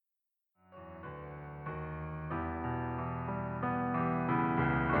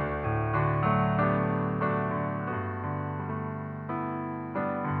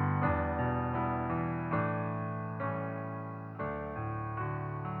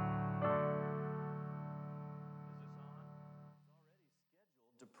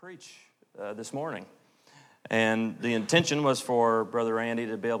preach this morning. And the intention was for Brother Randy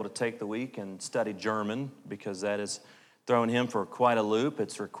to be able to take the week and study German, because that has thrown him for quite a loop.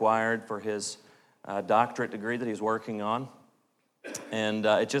 It's required for his doctorate degree that he's working on. And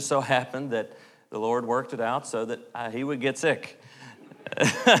it just so happened that the Lord worked it out so that he would get sick.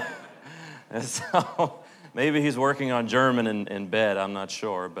 And so maybe he's working on German in bed, I'm not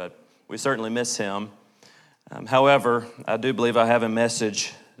sure, but we certainly miss him. However, I do believe I have a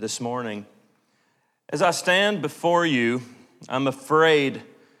message this morning. As I stand before you, I'm afraid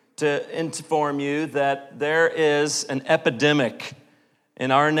to inform you that there is an epidemic in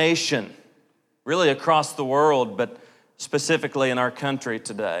our nation, really across the world, but specifically in our country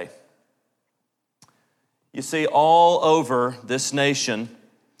today. You see, all over this nation,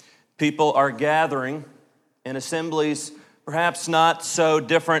 people are gathering in assemblies perhaps not so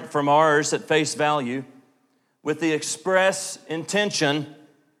different from ours at face value, with the express intention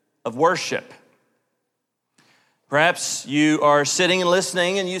of worship. Perhaps you are sitting and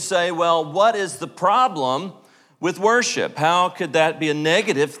listening and you say, well, what is the problem with worship? How could that be a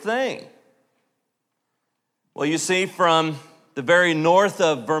negative thing? Well, you see, from the very north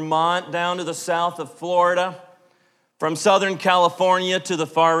of Vermont down to the south of Florida, from Southern California to the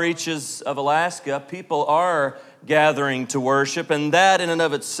far reaches of Alaska, people are gathering to worship, and that in and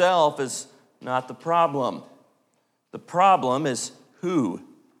of itself is not the problem. The problem is who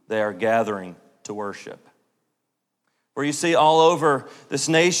they are gathering to worship. For you see, all over this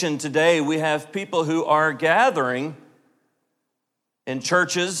nation today, we have people who are gathering in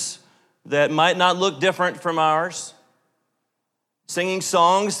churches that might not look different from ours, singing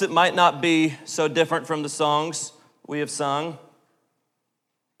songs that might not be so different from the songs we have sung.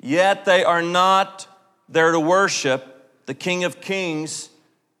 Yet they are not there to worship the King of Kings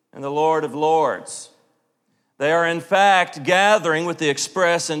and the Lord of Lords. They are in fact gathering with the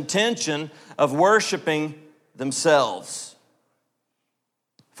express intention of worshiping themselves.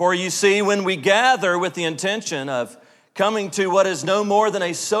 For you see, when we gather with the intention of coming to what is no more than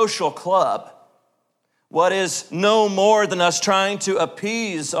a social club, what is no more than us trying to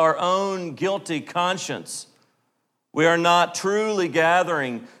appease our own guilty conscience, we are not truly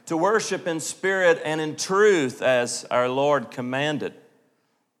gathering to worship in spirit and in truth as our Lord commanded.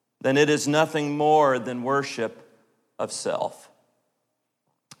 Then it is nothing more than worship of self.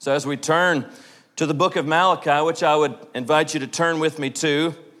 So as we turn to the book of Malachi, which I would invite you to turn with me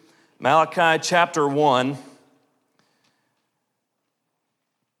to, Malachi chapter 1,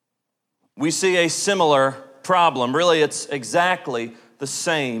 we see a similar problem. Really, it's exactly the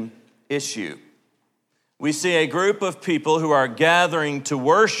same issue. We see a group of people who are gathering to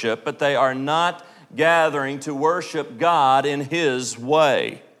worship, but they are not gathering to worship God in His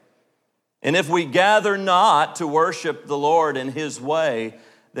way. And if we gather not to worship the Lord in His way,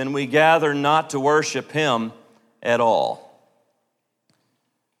 then we gather not to worship Him at all.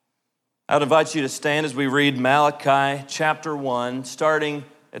 I would invite you to stand as we read Malachi chapter 1, starting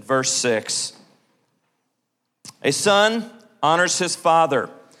at verse 6. A son honors his father,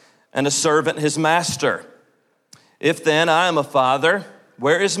 and a servant his master. If then I am a father,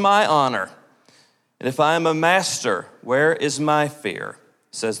 where is my honor? And if I am a master, where is my fear?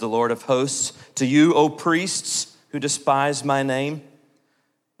 Says the Lord of hosts, to you, O priests, who despise my name.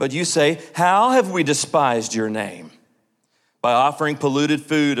 But you say, how have we despised your name? By offering polluted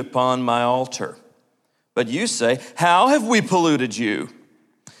food upon my altar. But you say, how have we polluted you?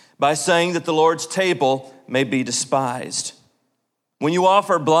 By saying that the Lord's table may be despised. When you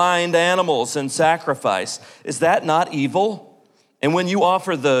offer blind animals in sacrifice, is that not evil? And when you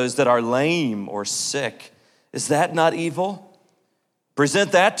offer those that are lame or sick, is that not evil?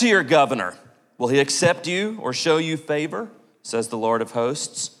 Present that to your governor. Will he accept you or show you favor? Says the Lord of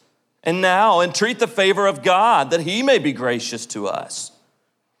hosts. And now entreat the favor of God, that he may be gracious to us.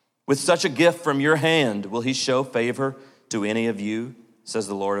 With such a gift from your hand, will he show favor to any of you? Says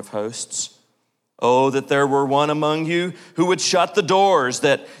the Lord of hosts. Oh, that there were one among you who would shut the doors,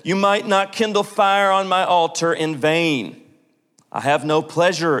 that you might not kindle fire on my altar in vain. I have no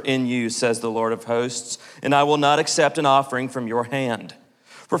pleasure in you, says the Lord of hosts, and I will not accept an offering from your hand.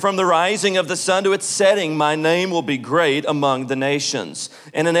 For from the rising of the sun to its setting, my name will be great among the nations,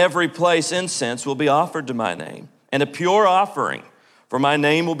 and in every place incense will be offered to my name, and a pure offering, for my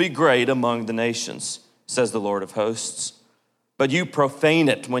name will be great among the nations, says the Lord of hosts. But you profane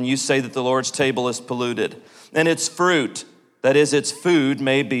it when you say that the Lord's table is polluted, and its fruit, that is, its food,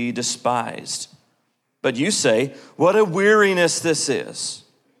 may be despised. But you say, what a weariness this is,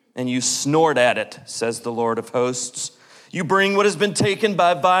 and you snort at it, says the Lord of hosts. You bring what has been taken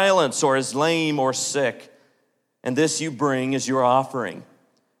by violence or is lame or sick, and this you bring as your offering.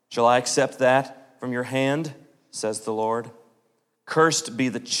 Shall I accept that from your hand, says the Lord? Cursed be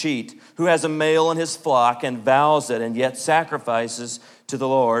the cheat who has a male in his flock and vows it and yet sacrifices to the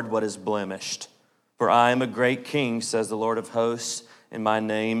Lord what is blemished. For I am a great king, says the Lord of hosts, and my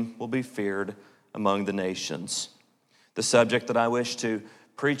name will be feared among the nations. The subject that I wish to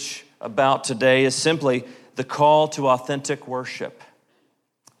preach about today is simply the call to authentic worship.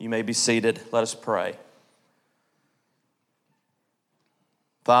 You may be seated. Let us pray.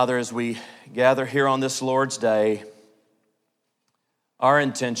 Father, as we gather here on this Lord's Day, our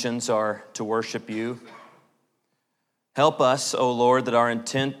intentions are to worship you. Help us, O Lord, that our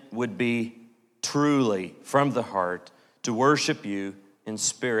intent would be truly from the heart to worship you in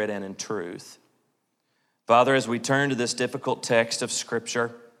spirit and in truth. Father, as we turn to this difficult text of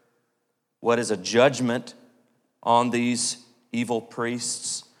Scripture, what is a judgment on these evil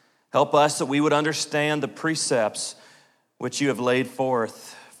priests, help us that we would understand the precepts which you have laid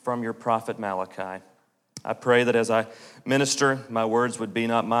forth from your prophet Malachi. I pray that as I minister, my words would be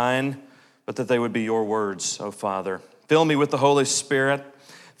not mine, but that they would be your words, O Father. Fill me with the Holy Spirit.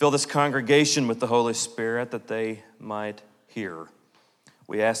 Fill this congregation with the Holy Spirit that they might hear.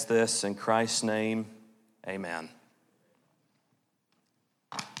 We ask this in Christ's name, amen.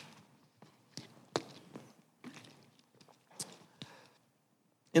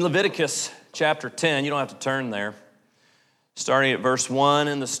 In Leviticus chapter 10, you don't have to turn there. Starting at verse 1,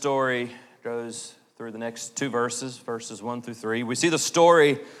 and the story goes through the next two verses, verses 1 through 3. We see the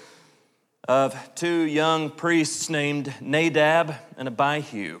story of two young priests named Nadab and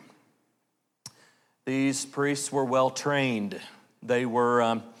Abihu. These priests were well trained. They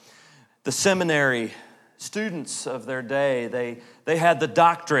were the seminary students of their day. They had the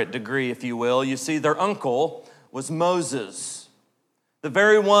doctorate degree, if you will. You see, their uncle was Moses, the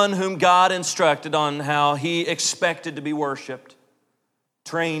very one whom God instructed on how he expected to be worshiped,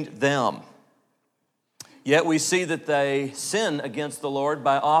 trained them. Yet we see that they sin against the Lord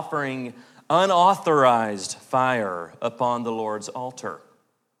by offering unauthorized fire upon the Lord's altar.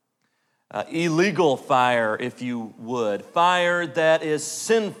 Illegal fire, if you would. Fire that is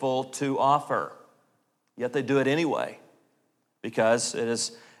sinful to offer. Yet they do it anyway because it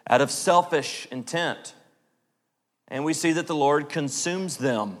is out of selfish intent. And we see that the Lord consumes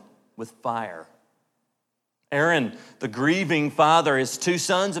them with fire. Aaron, the grieving father, his two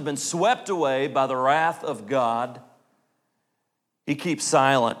sons have been swept away by the wrath of God. He keeps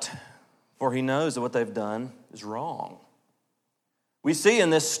silent, for he knows that what they've done is wrong. We see in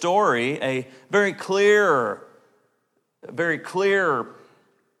this story a very clear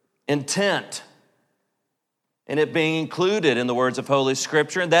intent in it being included in the words of Holy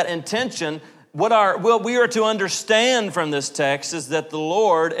Scripture. And that intention, what we are to understand from this text is that the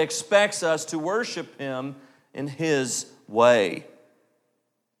Lord expects us to worship him in his way.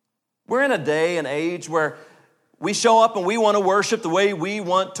 We're in a day and age where we show up and we want to worship the way we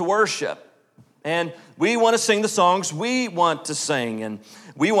want to worship. And we want to sing the songs we want to sing. And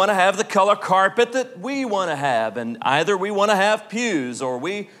we want to have the color carpet that we want to have. And either we want to have pews or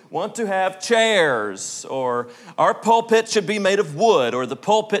we want to have chairs. Or our pulpit should be made of wood or the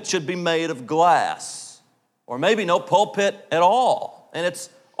pulpit should be made of glass. Or maybe no pulpit at all. And it's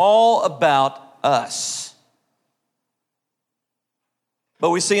all about us.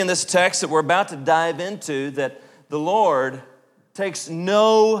 But we see in this text that we're about to dive into that the Lord takes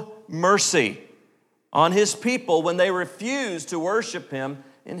no mercy on his people when they refuse to worship him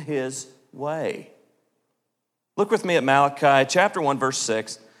in his way. Look with me at Malachi chapter 1, verse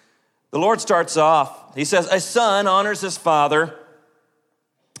 6. The Lord starts off, he says, a son honors his father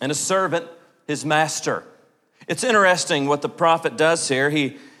and a servant his master. It's interesting what the prophet does here.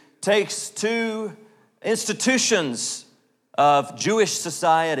 He takes two institutions of Jewish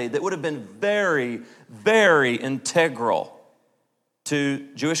society that would have been very, very integral to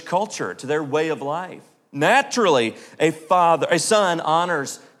Jewish culture, to their way of life. Naturally, a son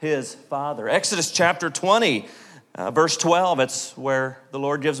honors his father. Exodus chapter 20, verse 12, it's where the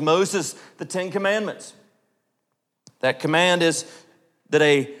Lord gives Moses the 10 commandments. That command is that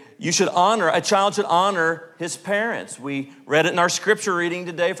a child should honor his parents. We read it in our scripture reading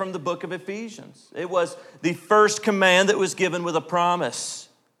today from the book of Ephesians. It was the first command that was given with a promise.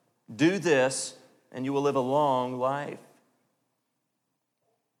 Do this and you will live a long life.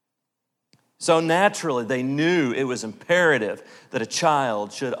 So naturally, they knew it was imperative that a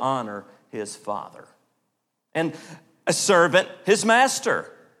child should honor his father. And a servant, his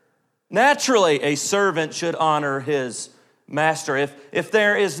master. Naturally, a servant should honor his master. If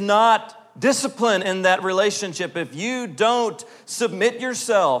there is not discipline in that relationship, if you don't submit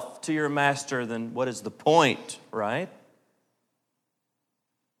yourself to your master, then what is the point, right?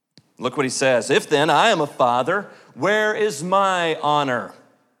 Look what he says. If then I am a father, where is my honor?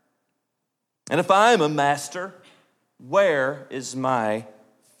 And if I am a master, where is my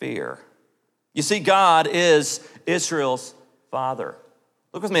fear? You see, God is Israel's father.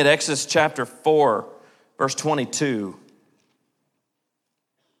 Look with me at Exodus chapter 4, verse 22.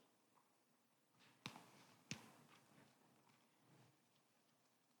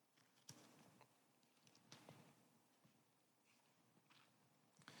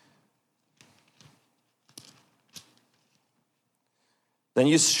 Then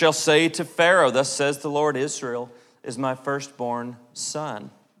you shall say to Pharaoh, thus says the Lord, Israel is my firstborn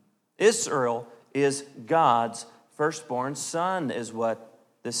son. Israel is God's firstborn son, is what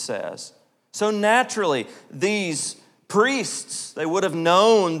this says. So naturally, these priests, they would have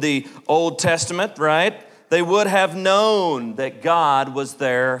known the Old Testament, right? They would have known that God was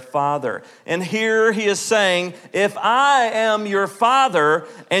their father. And here he is saying, if I am your father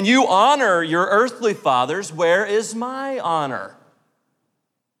and you honor your earthly fathers, where is my honor?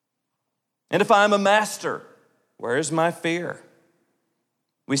 And if I'm a master, where is my fear?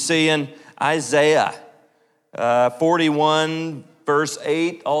 We see in Isaiah 41, verse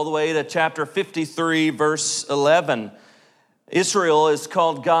 8, all the way to chapter 53, verse 11. Israel is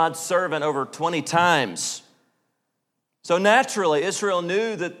called God's servant over 20 times. So naturally, Israel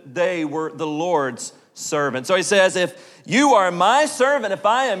knew that they were the Lord's servant. So he says, if you are my servant, if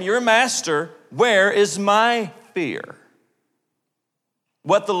I am your master, where is my fear?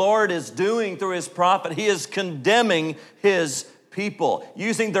 What the Lord is doing through his prophet, he is condemning his people,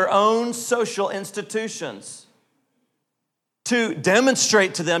 using their own social institutions to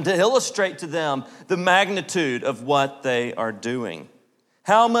demonstrate to them, to illustrate to them the magnitude of what they are doing.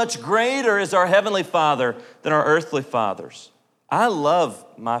 How much greater is our Heavenly Father than our earthly fathers? I love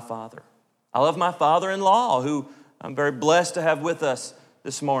my father. I love my father-in-law, who I'm very blessed to have with us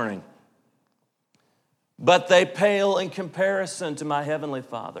this morning. But they pale in comparison to my Heavenly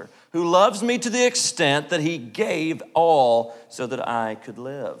Father, who loves me to the extent that he gave all so that I could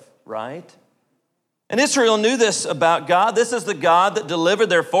live, right? And Israel knew this about God. This is the God that delivered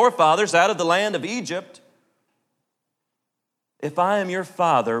their forefathers out of the land of Egypt. If I am your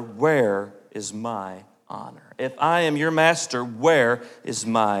father, where is my honor? If I am your master, where is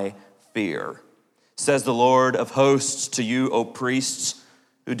my fear? Says the Lord of hosts to you, O priests,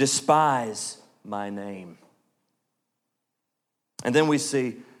 who despise my name. And then we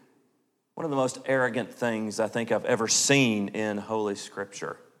see one of the most arrogant things I think I've ever seen in Holy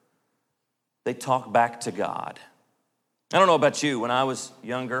Scripture. They talk back to God. I don't know about you, when I was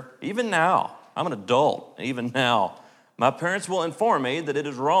younger, even now, I'm an adult, even now, my parents will inform me that it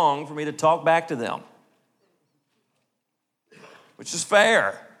is wrong for me to talk back to them, which is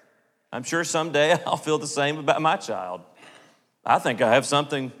fair. I'm sure someday I'll feel the same about my child. I think I have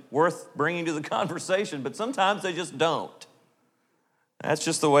something worth bringing to the conversation, but sometimes they just don't. That's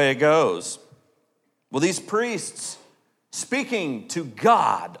just the way it goes. Well, these priests, speaking to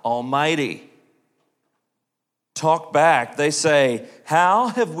God Almighty, talk back. They say, how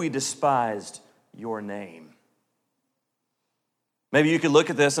have we despised your name? Maybe you could look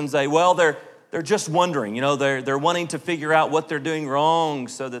at this and say, well, they're just wondering. You know, they're wanting to figure out what they're doing wrong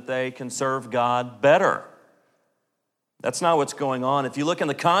so that they can serve God better. That's not what's going on. If you look in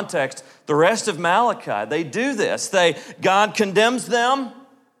the context, the rest of Malachi, they do this. God condemns them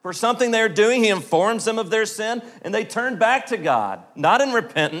for something they're doing. He informs them of their sin, and they turn back to God, not in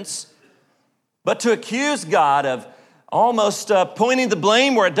repentance, but to accuse God of almost pointing the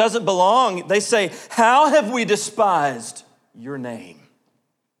blame where it doesn't belong. They say, how have we despised your name?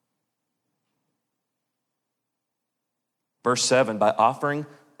 Verse 7, by offering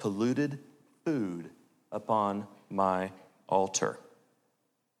polluted food upon my altar.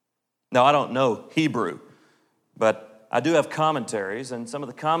 Now, I don't know Hebrew, but I do have commentaries, and some of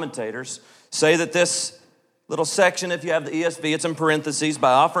the commentators say that this little section, if you have the ESV, it's in parentheses,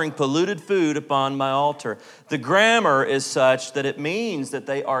 by offering polluted food upon my altar. The grammar is such that it means that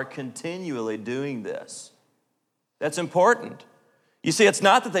they are continually doing this. That's important. You see, it's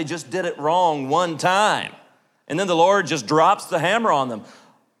not that they just did it wrong one time, and then the Lord just drops the hammer on them.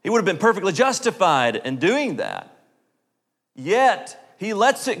 He would have been perfectly justified in doing that. Yet, he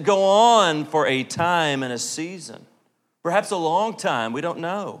lets it go on for a time and a season. Perhaps a long time, we don't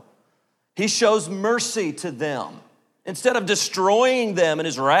know. He shows mercy to them. Instead of destroying them in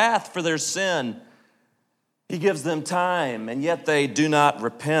his wrath for their sin, he gives them time, and yet they do not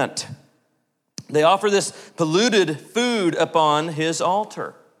repent. They offer this polluted food upon his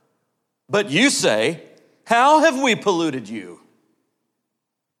altar. But you say, how have we polluted you?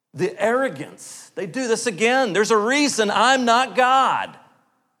 The arrogance. They do this again. There's a reason I'm not God.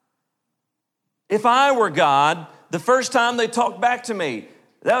 If I were God, the first time they talked back to me,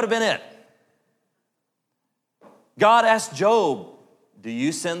 that would have been it. God asked Job, do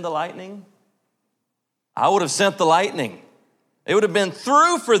you send the lightning? I would have sent the lightning. It would have been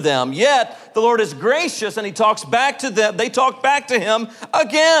through for them. Yet the Lord is gracious and he talks back to them. They talk back to him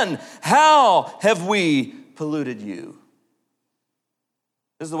again. How have we polluted you?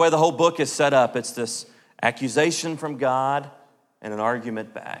 This is the way the whole book is set up. It's this accusation from God and an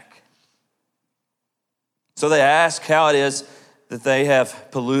argument back. So they ask how it is that they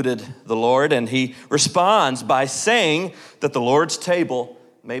have polluted the Lord, and he responds by saying that the Lord's table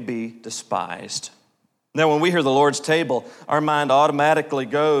may be despised. Now, when we hear the Lord's table, our mind automatically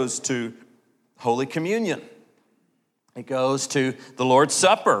goes to Holy Communion. It goes to the Lord's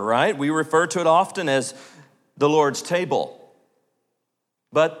Supper, right? We refer to it often as the Lord's table.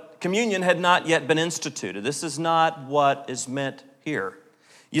 But communion had not yet been instituted. This is not what is meant here.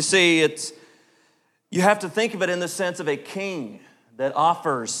 You see, you have to think of it in the sense of a king that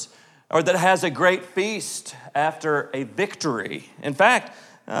offers or that has a great feast after a victory. In fact,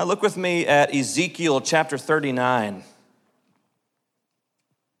 look with me at Ezekiel chapter 39.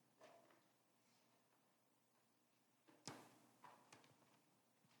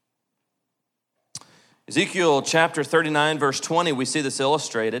 Ezekiel chapter 39, verse 20, we see this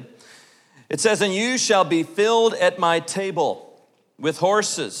illustrated. It says, "And you shall be filled at my table with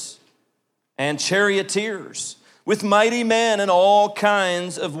horses and charioteers, with mighty men and all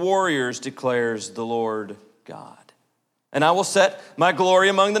kinds of warriors, declares the Lord God. And I will set my glory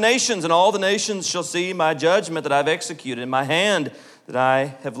among the nations, and all the nations shall see my judgment that I've executed, and my hand that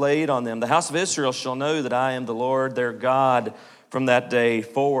I have laid on them. The house of Israel shall know that I am the Lord their God from that day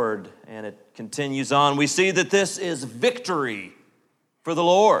forward." And it continues on. We see that this is victory for the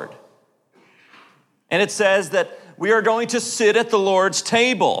Lord. And it says that we are going to sit at the Lord's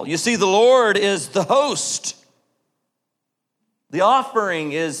table. You see, the Lord is the host. The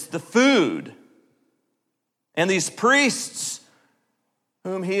offering is the food. And these priests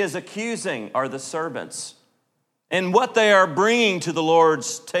whom he is accusing are the servants. And what they are bringing to the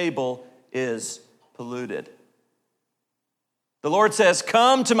Lord's table is polluted. The Lord says,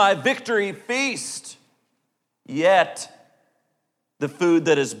 "Come to my victory feast." Yet the food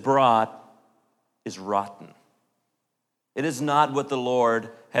that is brought is rotten. It is not what the Lord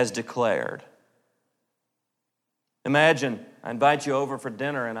has declared. Imagine, I invite you over for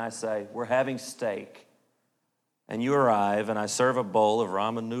dinner and I say, "We're having steak." And you arrive and I serve a bowl of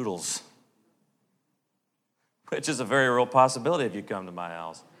ramen noodles, which is a very real possibility if you come to my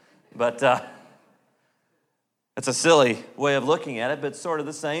house. But it's a silly way of looking at it, but it's sort of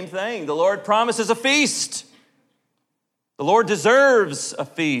the same thing. The Lord promises a feast. The Lord deserves a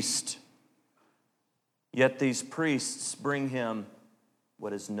feast. Yet these priests bring him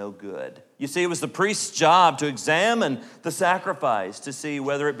what is no good. You see, it was the priest's job to examine the sacrifice to see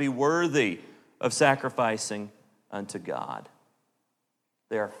whether it be worthy of sacrificing unto God.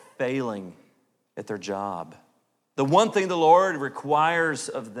 They are failing at their job. The one thing the Lord requires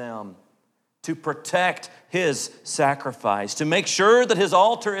of them to protect his sacrifice, to make sure that his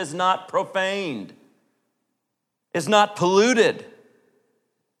altar is not profaned, is not polluted,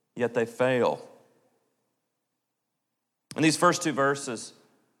 yet they fail. In these first two verses,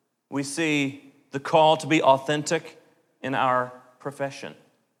 we see the call to be authentic in our profession.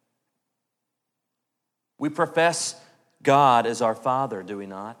 We profess God as our Father, do we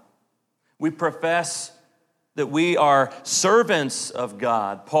not? We profess that we are servants of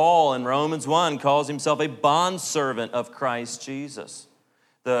God. Paul in Romans 1 calls himself a bondservant of Christ Jesus.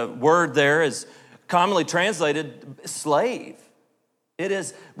 The word there is commonly translated slave. It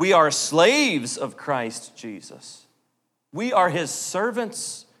is, we are slaves of Christ Jesus. We are his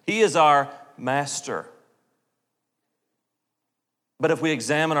servants. He is our master. But if we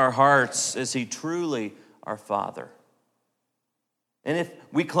examine our hearts, is he truly our Father? And if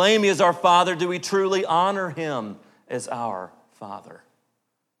we claim he is our Father, do we truly honor him as our Father?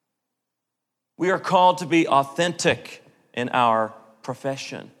 We are called to be authentic in our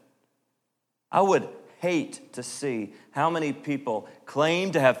profession. I would hate to see how many people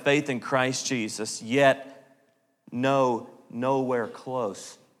claim to have faith in Christ Jesus, yet know nowhere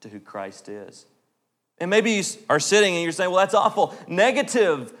close to who Christ is. And maybe you are sitting and you're saying, "Well, that's awful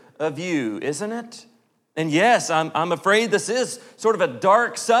negative of you, isn't it?" And yes, I'm afraid this is sort of a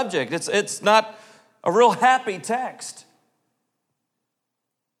dark subject. It's not a real happy text.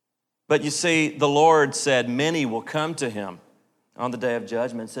 But you see, the Lord said many will come to him on the day of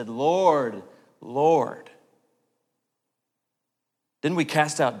judgment and said, "Lord, Lord, didn't we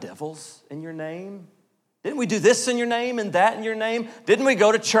cast out devils in your name? Didn't we do this in your name and that in your name? Didn't we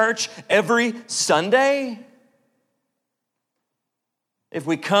go to church every Sunday? If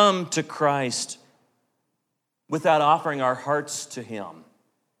we come to Christ without offering our hearts to him,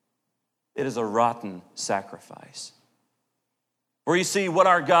 it is a rotten sacrifice. For you see, what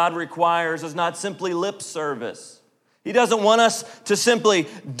our God requires is not simply lip service. He doesn't want us to simply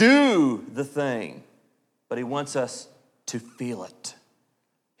do the thing, but he wants us to feel it.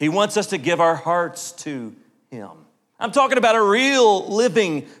 He wants us to give our hearts to him. I'm talking about a real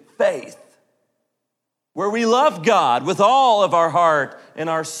living faith where we love God with all of our heart and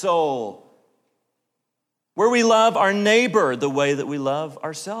our soul, where we love our neighbor the way that we love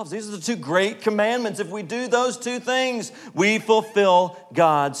ourselves. These are the two great commandments. If we do those two things, we fulfill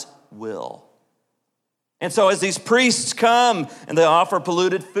God's will. And so as these priests come and they offer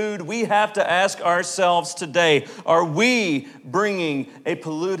polluted food, we have to ask ourselves today, are we bringing a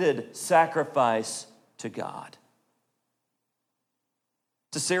polluted sacrifice to God?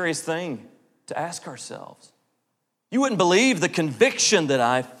 It's a serious thing to ask ourselves. You wouldn't believe the conviction that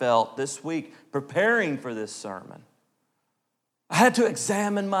I felt this week preparing for this sermon. I had to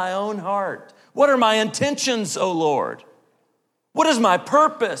examine my own heart. What are my intentions, O Lord? What is my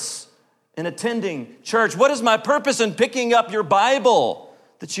purpose in attending church? What is my purpose in picking up your Bible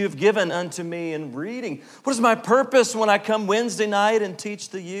that you have given unto me and reading? What is my purpose when I come Wednesday night and teach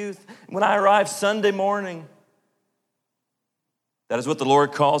the youth? When I arrive Sunday morning? That is what the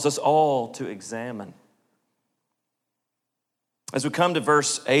Lord calls us all to examine. As we come to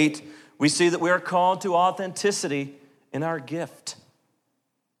verse 8, we see that we are called to authenticity in our gift.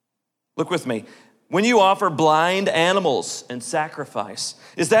 Look with me. When you offer blind animals in sacrifice,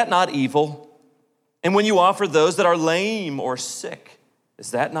 is that not evil? And when you offer those that are lame or sick,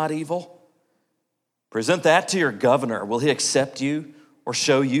 is that not evil? Present that to your governor. Will he accept you or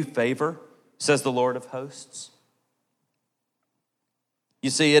show you favor? Says the Lord of hosts. You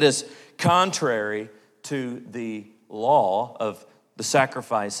see, it is contrary to the law of the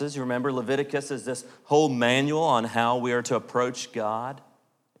sacrifices. You remember Leviticus is this whole manual on how we are to approach God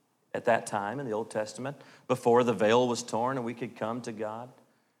at that time in the Old Testament, before the veil was torn and we could come to God.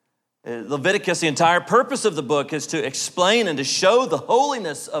 Leviticus, the entire purpose of the book is to explain and to show the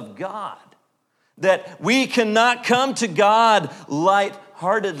holiness of God, that we cannot come to God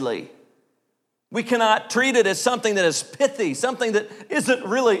lightheartedly. We cannot treat it as something that is pithy, something that isn't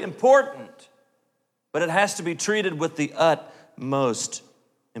really important, but it has to be treated with the utmost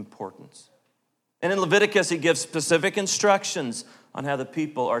importance. And in Leviticus, he gives specific instructions on how the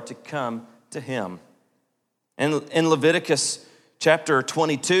people are to come to him. And in Leviticus chapter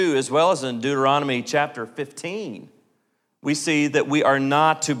 22, as well as in Deuteronomy chapter 15, we see that we are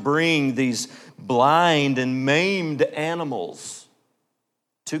not to bring these blind and maimed animals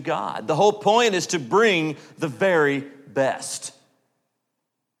to God. The whole point is to bring the very best.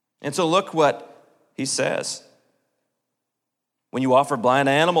 And so look what he says. When you offer blind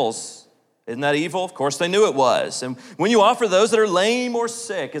animals, isn't that evil? Of course they knew it was. And when you offer those that are lame or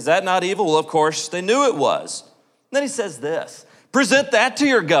sick, is that not evil? Well, of course they knew it was. And then he says this, present that to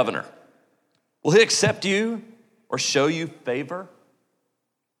your governor. Will he accept you or show you favor?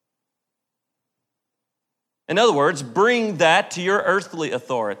 In other words, bring that to your earthly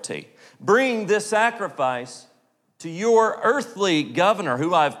authority. Bring this sacrifice to your earthly governor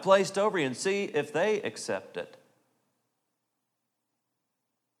who I've placed over you and see if they accept it.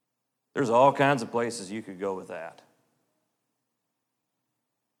 There's all kinds of places you could go with that.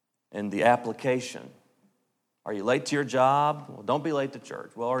 And the application. Are you late to your job? Well, don't be late to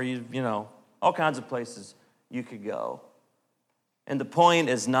church. Well, are you, all kinds of places you could go. And the point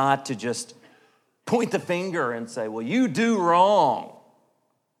is not to just point the finger and say, well, you do wrong.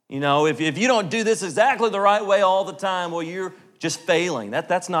 If you don't do this exactly the right way all the time, well, you're just failing.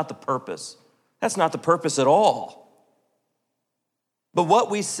 That's not the purpose. That's not the purpose at all. But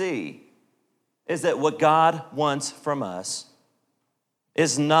what we see is that what God wants from us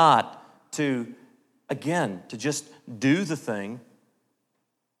is not to just do the thing.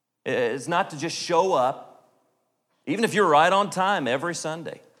 It's not to just show up, even if you're right on time every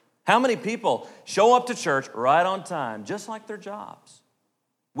Sunday. How many people show up to church right on time, just like their jobs,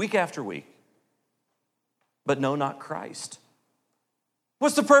 week after week, but know not Christ?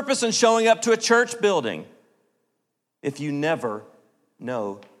 What's the purpose in showing up to a church building if you never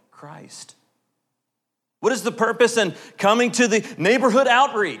know Christ? What is the purpose in coming to the neighborhood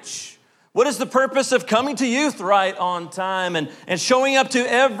outreach? What is the purpose of coming to youth right on time and showing up to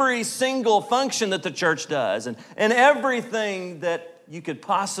every single function that the church does and everything that you could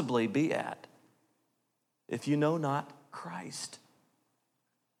possibly be at if you know not Christ?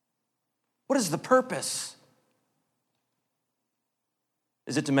 What is the purpose?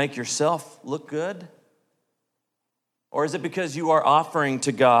 Is it to make yourself look good? Or is it because you are offering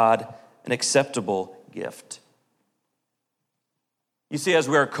to God an acceptable gift? You see, as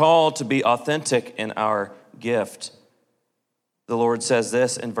we are called to be authentic in our gift, the Lord says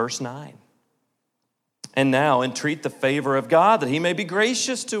this in verse 9. And now entreat the favor of God that he may be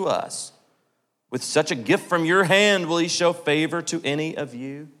gracious to us. With such a gift from your hand, will he show favor to any of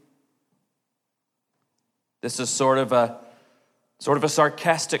you? This is sort of a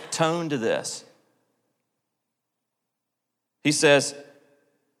sarcastic tone to this. He says,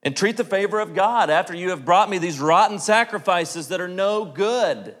 entreat the favor of God after you have brought me these rotten sacrifices that are no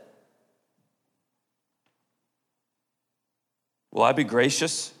good. Will I be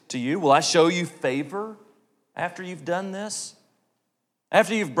gracious to you? Will I show you favor after you've done this?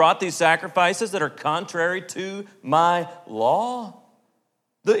 After you've brought these sacrifices that are contrary to my law?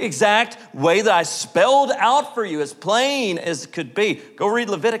 The exact way that I spelled out for you, as plain as it could be. Go read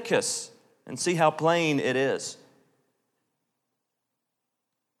Leviticus and see how plain it is.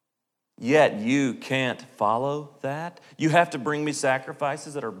 Yet you can't follow that. You have to bring me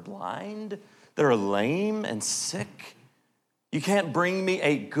sacrifices that are blind, that are lame and sick. You can't bring me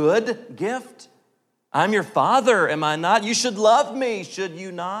a good gift. I'm your father, am I not? You should love me, should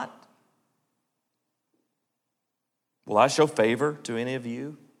you not? Will I show favor to any of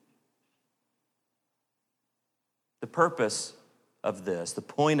you? The purpose of this, the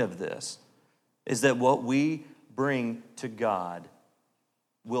point of this, is that what we bring to God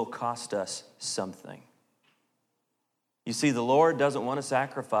will cost us something. You see, the Lord doesn't want a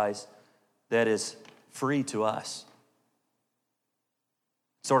sacrifice that is free to us.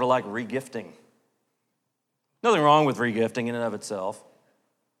 Sort of like regifting. Nothing wrong with regifting in and of itself.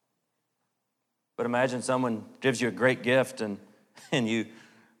 But imagine someone gives you a great gift and you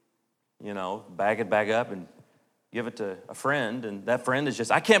bag it back up and give it to a friend, and that friend is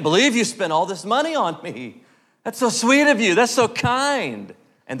just, I can't believe you spent all this money on me. That's so sweet of you. That's so kind.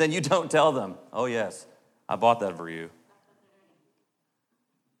 And then you don't tell them, oh yes, I bought that for you.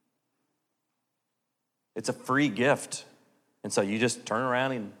 It's a free gift. And so you just turn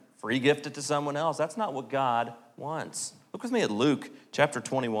around and free gift it to someone else. That's not what God wants. Look with me at Luke chapter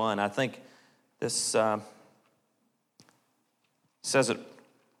 21. I think this says it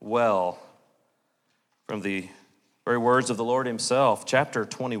well from the very words of the Lord himself. Chapter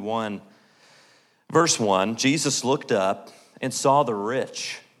 21, verse 1, Jesus looked up and saw the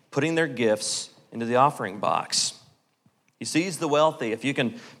rich putting their gifts into the offering box. He sees the wealthy. If you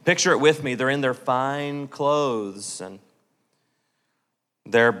can picture it with me, they're in their fine clothes and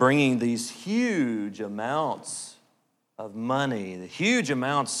they're bringing these huge amounts of money, the huge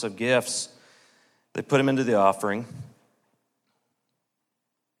amounts of gifts. They put them into the offering.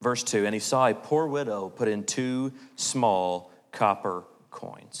 Verse 2, and he saw a poor widow put in 2 small copper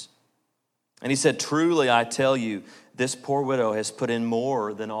coins. And he said, truly, I tell you, this poor widow has put in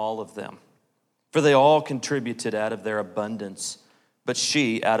more than all of them. For they all contributed out of their abundance, but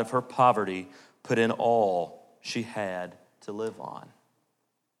she, out of her poverty, put in all she had to live on.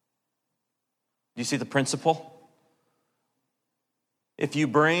 Do you see the principle? If you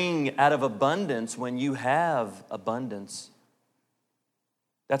bring out of abundance when you have abundance,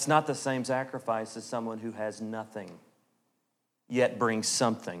 that's not the same sacrifice as someone who has nothing, yet brings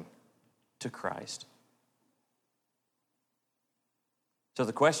something to Christ. So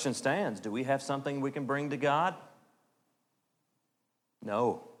the question stands, do we have something we can bring to God?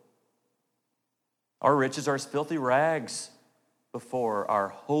 No. Our riches are as filthy rags before our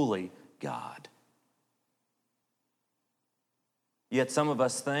holy God. Yet some of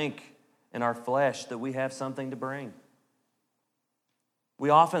us think in our flesh that we have something to bring. We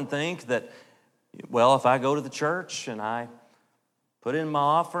often think that, well, if I go to the church and I put in my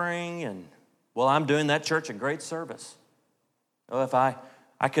offering and, well, I'm doing that church a great service. Well, if I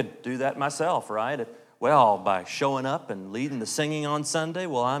could do that myself, right? Well, by showing up and leading the singing on Sunday,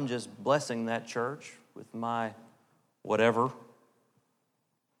 well, I'm just blessing that church with my whatever.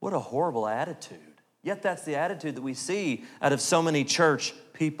 What a horrible attitude. Yet that's the attitude that we see out of so many church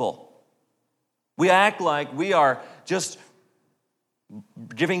people. We act like we are just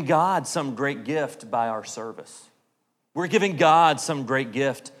giving God some great gift by our service. We're giving God some great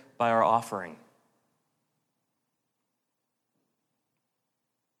gift by our offering.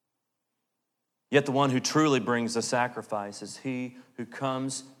 Yet the one who truly brings the sacrifice is he who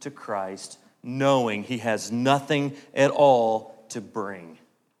comes to Christ knowing he has nothing at all to bring.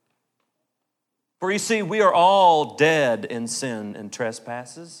 For you see, we are all dead in sin and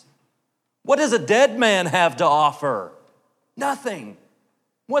trespasses. What does a dead man have to offer? Nothing.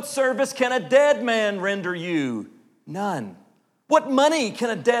 What service can a dead man render you? None. What money can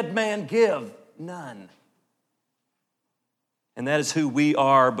a dead man give? None. And that is who we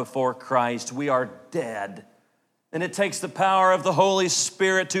are before Christ. We are dead. And it takes the power of the Holy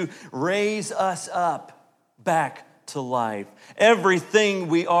Spirit to raise us up back to life. Everything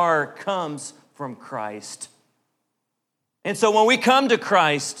we are comes from Christ. And so when we come to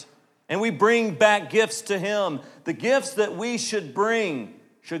Christ and we bring back gifts to Him, the gifts that we should bring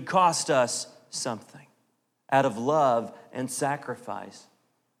should cost us something out of love and sacrifice.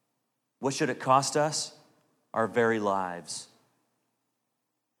 What should it cost us? Our very lives.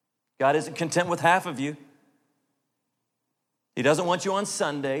 God isn't content with half of you. He doesn't want you on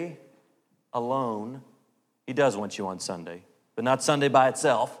Sunday alone. He does want you on Sunday, but not Sunday by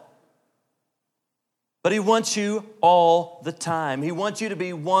itself. But He wants you all the time. He wants you to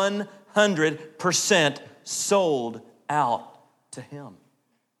be 100% sold out to Him.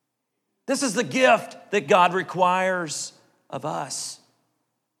 This is the gift that God requires of us.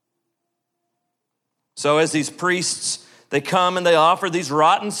 So as these priests, they come and they offer these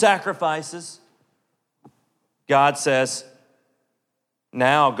rotten sacrifices, God says,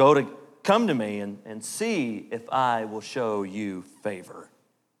 now come to me and see if I will show you favor.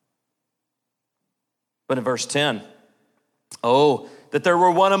 But in verse 10, oh, that there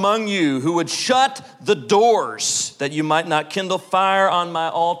were one among you who would shut the doors, that you might not kindle fire on my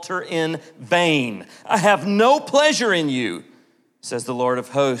altar in vain. I have no pleasure in you, says the Lord of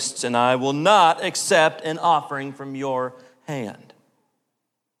hosts, and I will not accept an offering from your hand.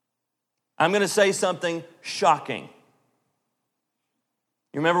 I'm going to say something shocking.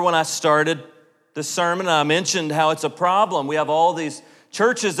 You remember when I started this sermon, I mentioned how it's a problem. We have all these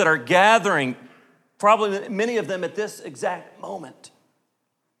churches that are gathering, probably many of them at this exact moment.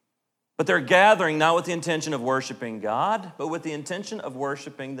 But they're gathering not with the intention of worshiping God, but with the intention of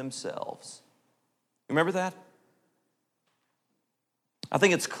worshiping themselves. Remember that? I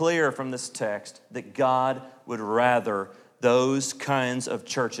think it's clear from this text that God would rather those kinds of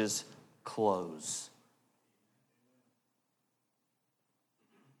churches close.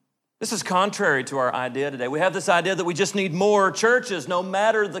 This is contrary to our idea today. We have this idea that we just need more churches, no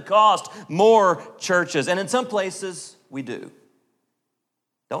matter the cost, more churches. And in some places, we do.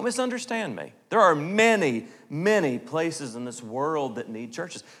 Don't misunderstand me. There are many, many places in this world that need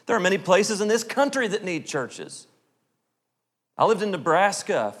churches. There are many places in this country that need churches. I lived in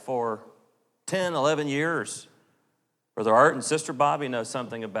Nebraska for 10, 11 years. Brother Art and Sister Bobby know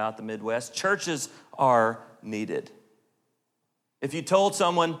something about the Midwest. Churches are needed. If you told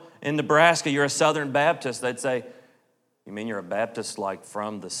someone in Nebraska you're a Southern Baptist, they'd say, you mean you're a Baptist like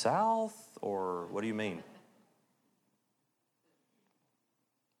from the South? Or what do you mean?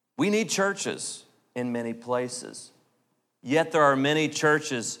 We need churches in many places. Yet there are many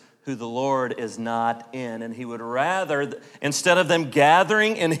churches who the Lord is not in. And He would rather, instead of them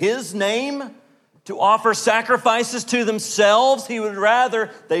gathering in His name to offer sacrifices to themselves, He would rather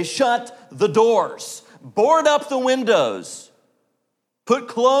they shut the doors, board up the windows, put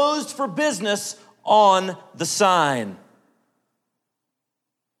closed for business on the sign.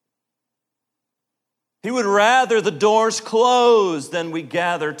 He would rather the doors close than we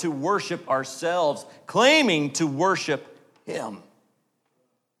gather to worship ourselves, claiming to worship Him.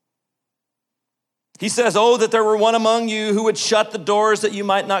 He says, oh, that there were one among you who would shut the doors that you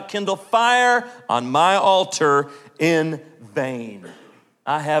might not kindle fire on my altar in vain.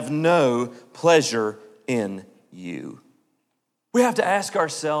 I have no pleasure in you. We have to ask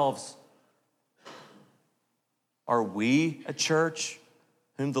ourselves, are we a church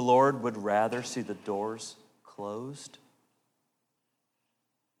whom the Lord would rather see the doors closed?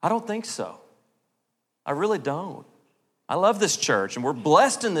 I don't think so. I really don't. I love this church, and we're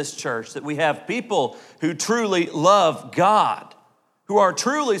blessed in this church that we have people who truly love God, who are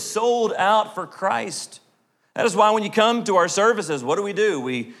truly sold out for Christ. That is why when you come to our services, what do?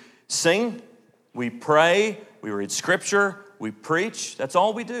 We sing, we pray, we read scripture, we preach. That's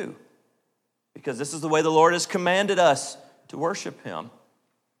all we do, because this is the way the Lord has commanded us to worship Him.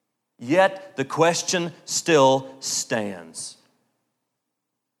 Yet the question still stands.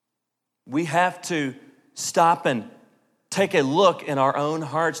 We have to stop and take a look in our own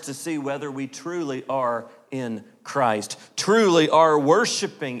hearts to see whether we truly are in Christ, truly are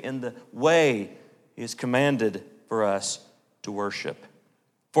worshiping in the way He has commanded for us to worship.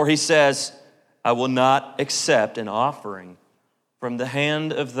 For He says, I will not accept an offering from the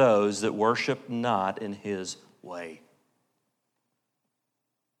hand of those that worship not in His way.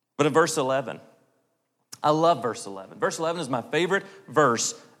 But in verse 11, I love verse 11. Verse 11 is my favorite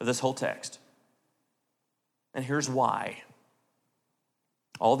verse of this whole text. And here's why.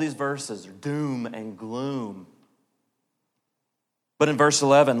 All these verses are doom and gloom. But in verse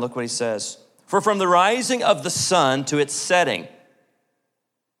 11, look what he says. For from the rising of the sun to its setting,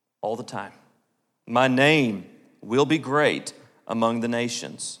 all the time, my name will be great among the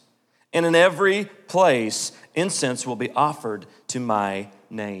nations. And in every place, incense will be offered to my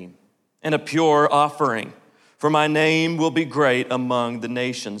name, and a pure offering. For my name will be great among the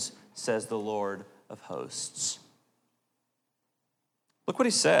nations, says the Lord of hosts. Look what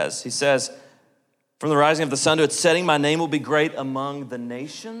he says. He says, from the rising of the sun to its setting, my name will be great among the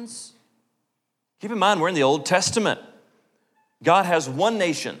nations. Keep in mind, we're in the Old Testament. God has one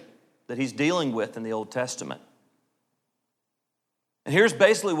nation that he's dealing with in the Old Testament. And here's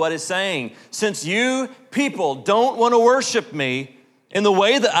basically what it's saying. Since you people don't want to worship me in the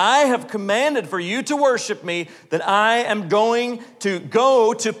way that I have commanded for you to worship me, then I am going to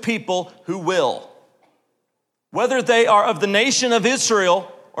go to people who will, whether they are of the nation of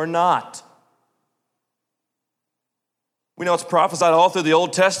Israel or not. We know it's prophesied all through the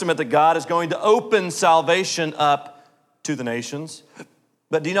Old Testament that God is going to open salvation up to the nations.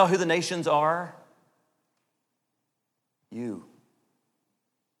 But do you know who the nations are? You.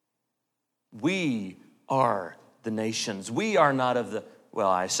 We are the nations. We are not of the, well,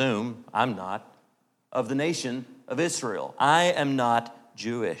 I assume I'm not, of the nation of Israel. I am not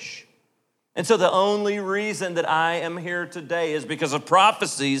Jewish. And so the only reason that I am here today is because of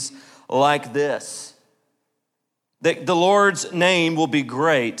prophecies like this. That the Lord's name will be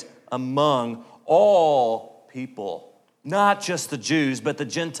great among all people, not just the Jews, but the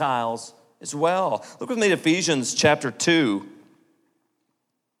Gentiles as well. Look with me at Ephesians chapter 2.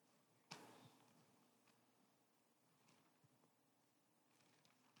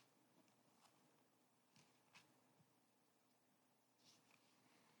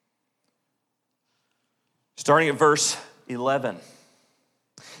 Starting at verse 11.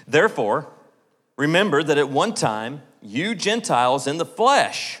 Therefore, remember that at one time, you Gentiles in the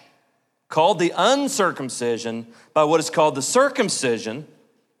flesh, called the uncircumcision by what is called the circumcision,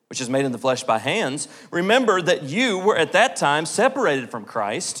 which is made in the flesh by hands, remember that you were at that time separated from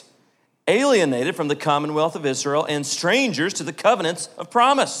Christ, alienated from the commonwealth of Israel, and strangers to the covenants of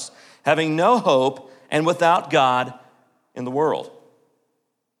promise, having no hope and without God in the world.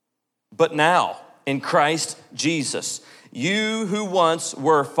 But now, in Christ Jesus, you who once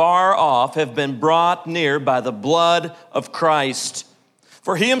were far off have been brought near by the blood of Christ.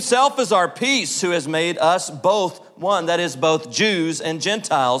 For he himself is our peace, who has made us both one, that is, both Jews and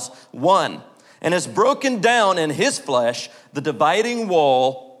Gentiles, one, and has broken down in his flesh the dividing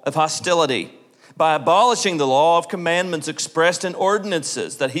wall of hostility, by abolishing the law of commandments expressed in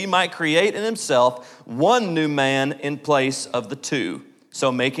ordinances, that he might create in himself one new man in place of the two, so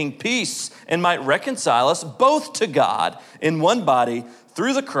making peace, and might reconcile us both to God in one body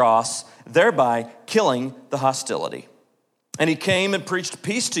through the cross, thereby killing the hostility. And he came and preached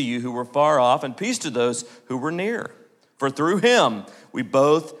peace to you who were far off, and peace to those who were near. For through him we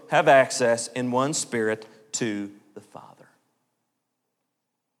both have access in one Spirit to the Father.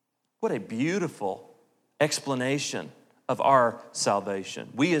 What a beautiful explanation of our salvation.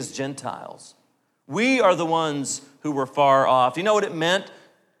 We as Gentiles, we are the ones who were far off. You know what it meant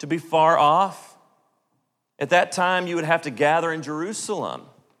to be far off? At that time, you would have to gather in Jerusalem,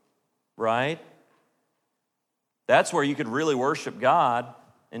 right? That's where you could really worship God,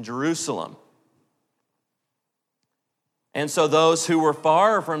 in Jerusalem. And so those who were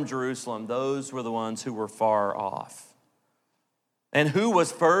far from Jerusalem, those were the ones who were far off. And who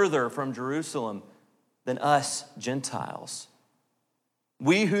was further from Jerusalem than us Gentiles?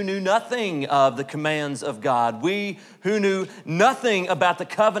 We who knew nothing of the commands of God, we who knew nothing about the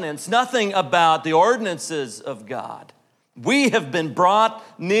covenants, nothing about the ordinances of God, we have been brought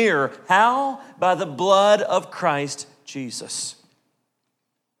near. How? By the blood of Christ Jesus.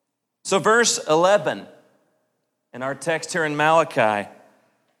 So verse 11 in our text here in Malachi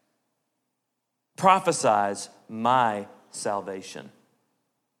prophesies my salvation.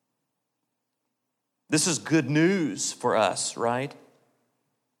 This is good news for us, right?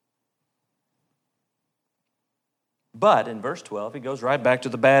 But in verse 12, he goes right back to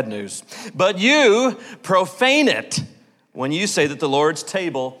the bad news. But you profane it when you say that the Lord's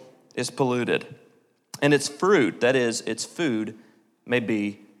table is polluted, and its fruit, that is, its food, may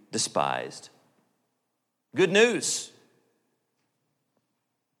be despised. Good news.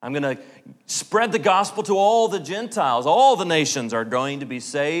 I'm going to spread the gospel to all the Gentiles. All the nations are going to be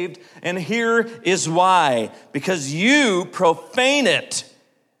saved. And here is why. Because you profane it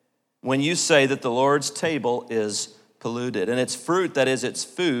when you say that the Lord's table is polluted, and its fruit, that is, its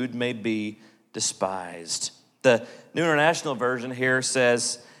food, may be despised. The New International Version here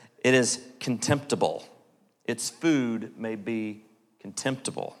says it is contemptible. Its food may be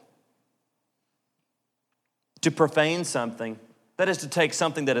contemptible. To profane something, that is to take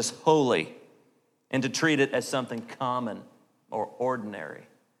something that is holy and to treat it as something common or ordinary.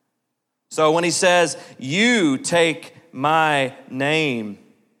 So when he says, you take my name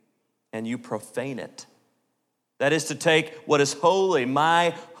and you profane it, that is to take what is holy,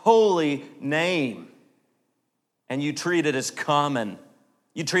 my holy name, and you treat it as common.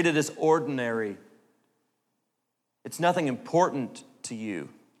 You treat it as ordinary. It's nothing important to you.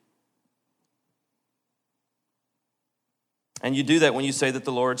 And you do that when you say that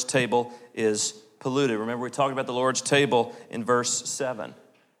the Lord's table is polluted. Remember, we talked about the Lord's table in verse 7.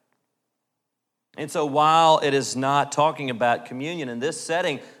 And so while it is not talking about communion in this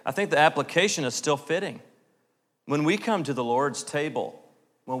setting, I think the application is still fitting. When we come to the Lord's table,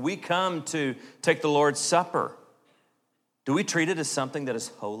 when we come to take the Lord's Supper, do we treat it as something that is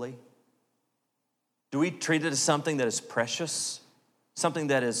holy? Do we treat it as something that is precious? Something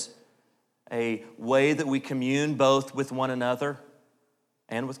that is a way that we commune both with one another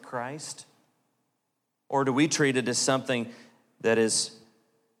and with Christ? Or do we treat it as something that is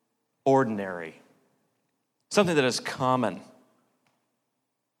ordinary? Something that is common?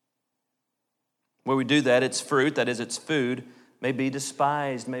 When we do that, its fruit, that is its food, may be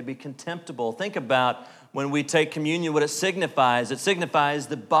despised, may be contemptible. Think about when we take communion, what it signifies. It signifies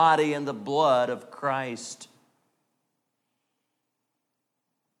the body and the blood of Christ.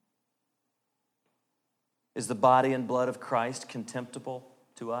 Is the body and blood of Christ contemptible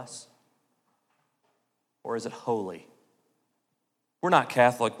to us? Or is it holy? We're not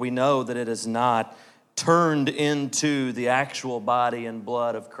Catholic. We know that it is not turned into the actual body and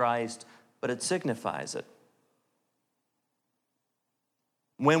blood of Christ, but it signifies it.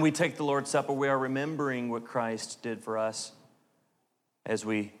 When we take the Lord's Supper, we are remembering what Christ did for us as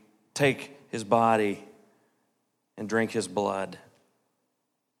we take his body and drink his blood.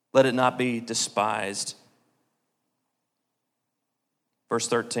 Let it not be despised. Verse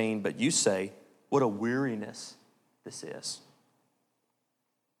 13, but you say, what a weariness this is,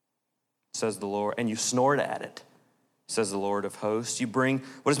 says the Lord, and you snort at it, says the Lord of hosts. You bring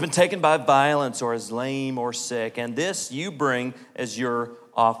what has been taken by violence or is lame or sick, and this you bring as your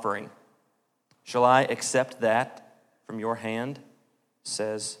offering. Shall I accept that from your hand,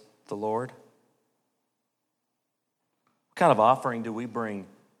 says the Lord? What kind of offering do we bring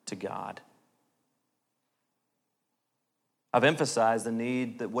to God? I've emphasized the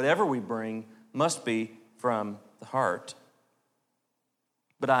need that whatever we bring must be from the heart.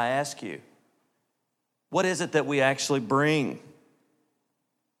 But I ask you, what is it that we actually bring?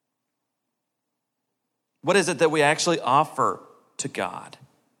 What is it that we actually offer to God?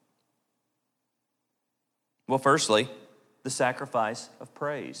 Well, firstly, the sacrifice of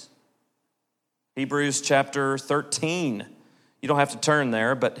praise. Hebrews chapter 13. You don't have to turn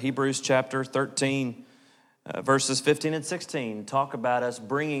there, but Hebrews chapter 13, verses 15 and 16 talk about us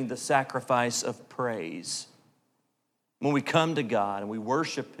bringing the sacrifice of praise. When we come to God and we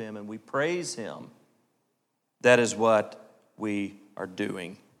worship him and we praise him, that is what we are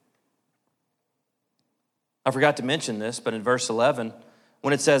doing. I forgot to mention this, but in verse 11,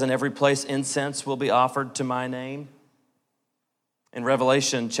 when it says, in every place incense will be offered to my name, in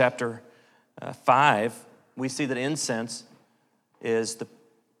Revelation chapter 5, we see that incense is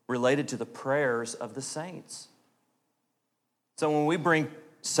related to the prayers of the saints. So when we bring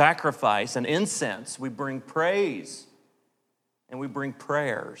sacrifice and incense, we bring praise and we bring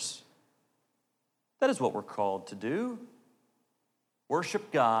prayers. That is what we're called to do.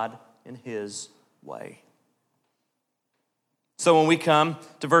 Worship God in his way. So when we come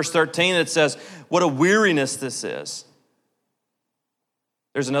to verse 13, it says, what a weariness this is.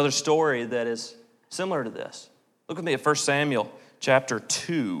 There's another story that is similar to this. Look with me at 1 Samuel chapter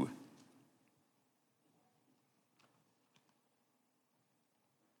 2.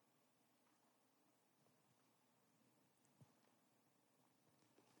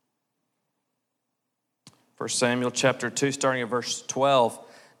 First Samuel chapter 2, starting at verse 12.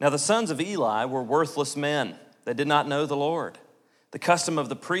 Now the sons of Eli were worthless men. They did not know the Lord. The custom of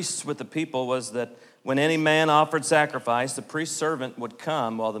the priests with the people was that when any man offered sacrifice, the priest's servant would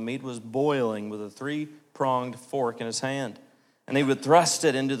come while the meat was boiling with a three-pronged fork in his hand. And he would thrust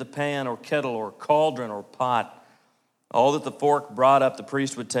it into the pan or kettle or cauldron or pot. All that the fork brought up, the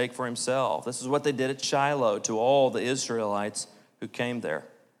priest would take for himself. This is what they did at Shiloh to all the Israelites who came there.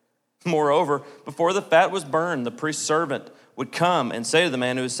 Moreover, before the fat was burned, the priest's servant would come and say to the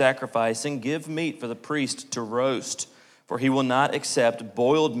man who was sacrificing, give meat for the priest to roast, for he will not accept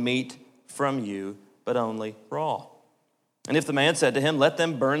boiled meat from you, but only raw. And if the man said to him, let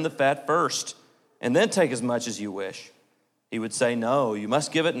them burn the fat first, and then take as much as you wish, he would say, no, you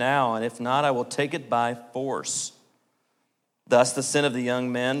must give it now, and if not, I will take it by force. Thus the sin of the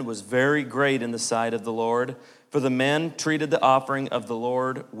young men was very great in the sight of the Lord, for the men treated the offering of the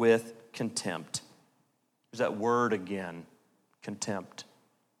Lord with contempt. There's that word again, contempt.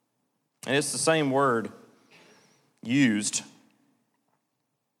 And it's the same word used.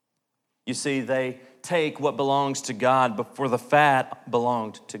 You see, they take what belongs to God before the fat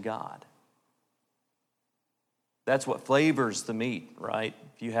belonged to God. That's what flavors the meat, right?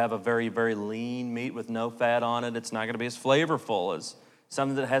 If you have a very, very lean meat with no fat on it, it's not going to be as flavorful as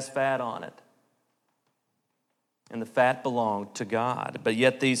something that has fat on it. And the fat belonged to God. But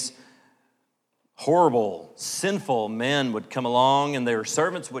yet these horrible, sinful men would come along, and their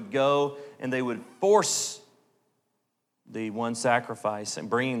servants would go and they would force the one sacrifice and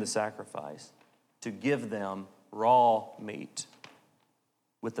bringing the sacrifice to give them raw meat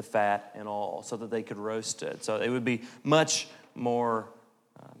with the fat and all so that they could roast it. So it would be much more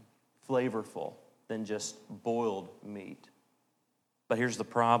flavorful than just boiled meat. But here's the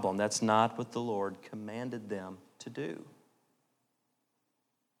problem. That's not what the Lord commanded them to do.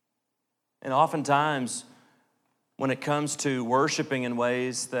 And oftentimes, when it comes to worshiping in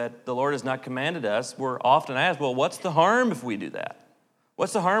ways that the Lord has not commanded us, we're often asked, well, what's the harm if we do that?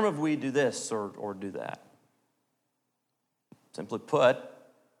 What's the harm if we do this or do that? Simply put,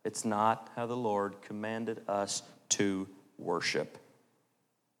 it's not how the Lord commanded us to worship.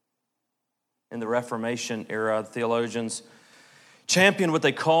 In the Reformation era, theologians championed what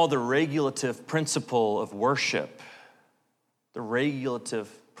they call the regulative principle of worship. The regulative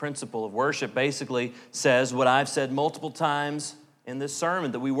principle of worship basically says what I've said multiple times in this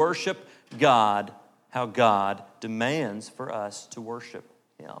sermon, that we worship God how God demands for us to worship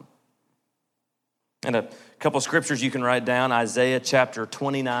Him. And a couple of scriptures you can write down. Isaiah chapter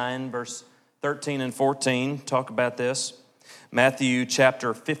 29, verse 13 and 14 talk about this. Matthew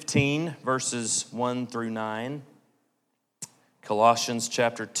chapter 15, verses 1 through 9. Colossians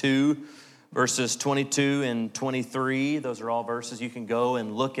chapter 2, verses 22 and 23. Those are all verses you can go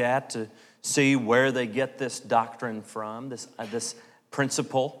and look at to see where they get this doctrine from, this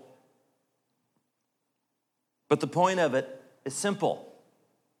principle. But the point of it is simple.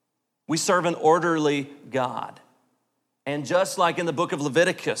 We serve an orderly God. And just like in the book of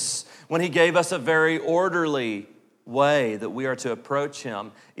Leviticus, when He gave us a very orderly way that we are to approach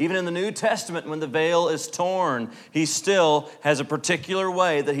Him, even in the New Testament, when the veil is torn, He still has a particular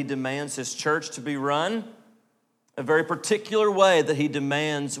way that He demands His church to be run, a very particular way that He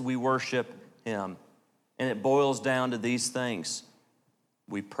demands we worship Him. And it boils down to these things.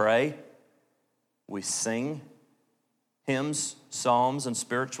 We pray, we sing hymns, psalms, and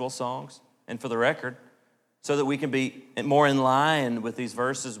spiritual songs. And for the record, so that we can be more in line with these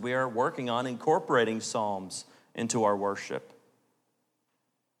verses, we are working on incorporating psalms into our worship.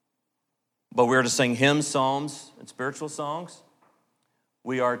 But we are to sing hymns, psalms, and spiritual songs.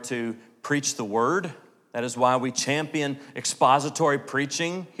 We are to preach the word. That is why we champion expository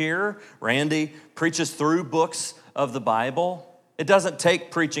preaching here. Randy preaches through books of the Bible. It doesn't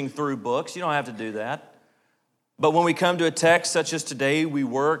take preaching through books. You don't have to do that. But when we come to a text such as today, we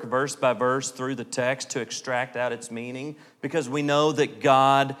work verse by verse through the text to extract out its meaning because we know that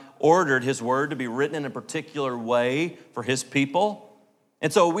God ordered His word to be written in a particular way for His people.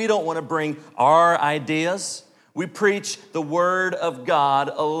 And so we don't want to bring our ideas. We preach the word of God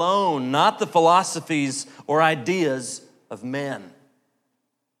alone, not the philosophies or ideas of men.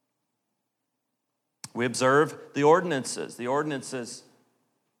 We observe the ordinances. The ordinances,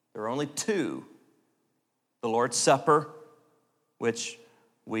 there are only two. The Lord's Supper, which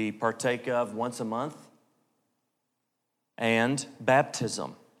we partake of once a month, and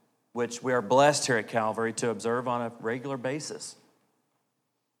baptism, which we are blessed here at Calvary to observe on a regular basis.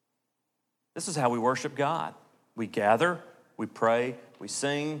 This is how we worship God. We gather, we pray, we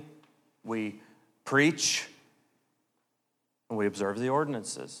sing, we preach, and we observe the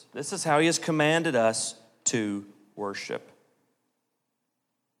ordinances. This is how He has commanded us to worship.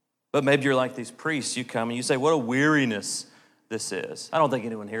 But maybe you're like these priests. You come and you say, what a weariness this is. I don't think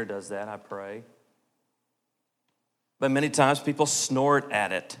anyone here does that, I pray. But many times people snort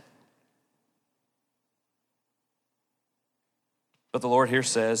at it. But the Lord here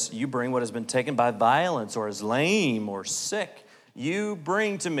says, you bring what has been taken by violence or is lame or sick. You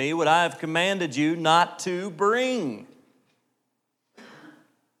bring to me what I have commanded you not to bring.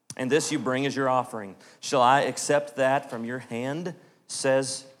 And this you bring as your offering. Shall I accept that from your hand,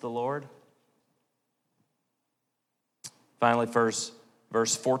 says the Lord? Finally, verse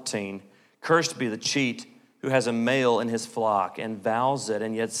 14. Cursed be the cheat who has a male in his flock and vows it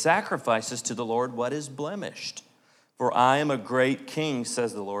and yet sacrifices to the Lord what is blemished? For I am a great king,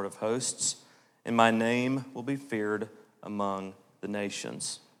 says the Lord of hosts, and my name will be feared among the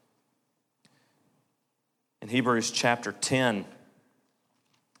nations. In Hebrews chapter 10,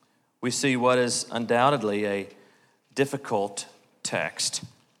 we see what is undoubtedly a difficult text.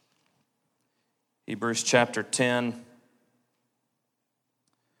 Hebrews chapter 10,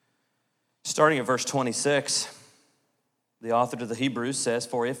 starting at verse 26, the author to the Hebrews says,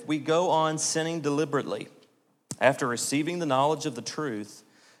 "For if we go on sinning deliberately, after receiving the knowledge of the truth,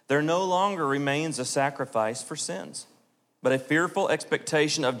 there no longer remains a sacrifice for sins, but a fearful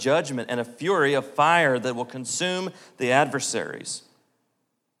expectation of judgment and a fury of fire that will consume the adversaries.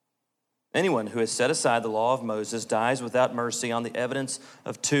 Anyone who has set aside the law of Moses dies without mercy on the evidence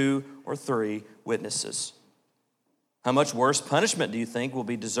of 2 or 3 witnesses. How much worse punishment do you think will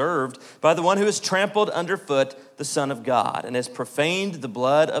be deserved by the one who has trampled underfoot the Son of God and has profaned the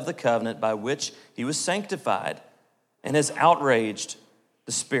blood of the covenant by which he was sanctified and has outraged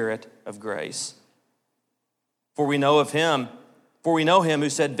the Spirit of grace? For we know him who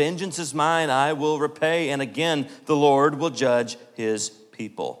said, 'Vengeance is mine, I will repay,' and again, the Lord will judge his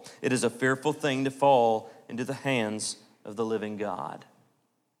people. It is a fearful thing to fall into the hands of the living God."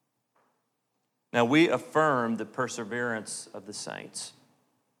 Now, we affirm the perseverance of the saints.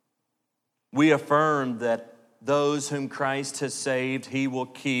 We affirm that those whom Christ has saved, he will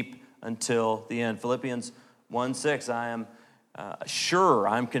keep until the end. Philippians 1:6, I am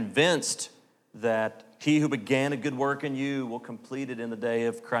I'm convinced that he who began a good work in you will complete it in the day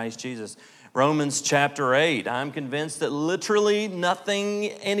of Christ Jesus. Romans chapter 8, I'm convinced that literally nothing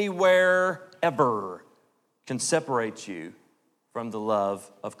anywhere ever can separate you from the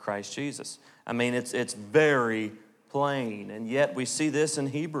love of Christ Jesus. I mean, it's very plain, and yet we see this in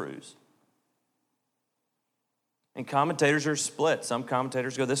Hebrews. And commentators are split. Some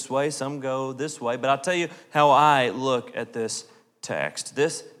commentators go this way, some go this way, but I'll tell you how I look at this text.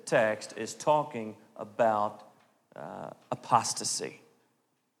 This text is talking about apostasy.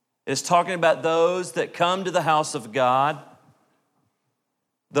 It's talking about those that come to the house of God,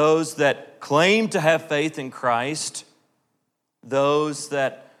 those that claim to have faith in Christ, those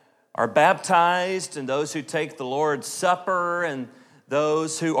that are baptized, and those who take the Lord's Supper, and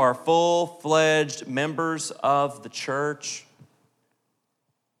those who are full-fledged members of the church,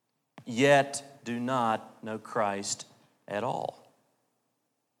 yet do not know Christ at all.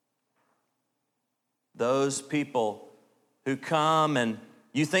 Those people who come and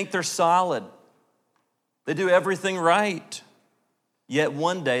you think they're solid, they do everything right, yet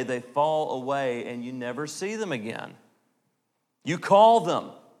one day they fall away and you never see them again. You call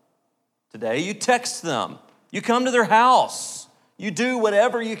them. Today you text them. You come to their house. You do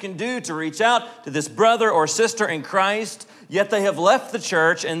whatever you can do to reach out to this brother or sister in Christ, yet they have left the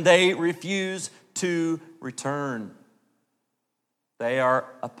church and they refuse to return. They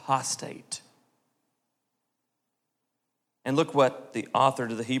are apostate. And look what the author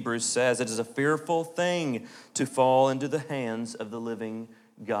to the Hebrews says. It is a fearful thing to fall into the hands of the living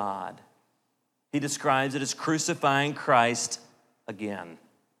God. He describes it as crucifying Christ again.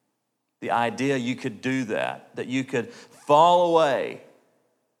 The idea you could do that you could fall away,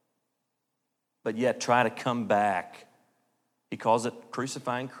 but yet try to come back. He calls it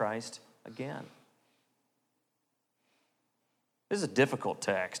crucifying Christ again. This is a difficult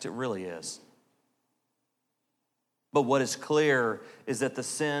text. It really is. But what is clear is that the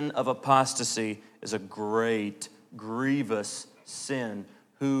sin of apostasy is a great, grievous sin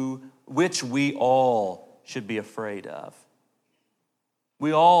which we all should be afraid of.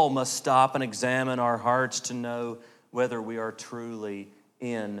 We all must stop and examine our hearts to know whether we are truly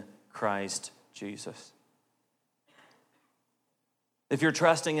in Christ Jesus. If you're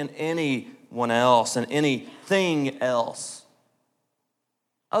trusting in anyone else and anything else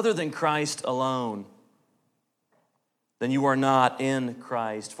other than Christ alone, then you are not in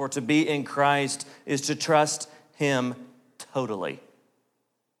Christ. For to be in Christ is to trust him totally,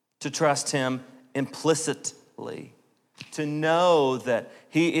 to trust him implicitly, to know that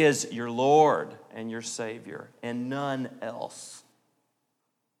he is your Lord and your Savior and none else.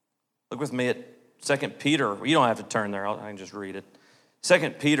 Look with me at 2 Peter. You don't have to turn there. I can just read it.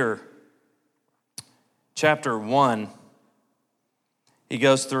 2 Peter chapter 1. He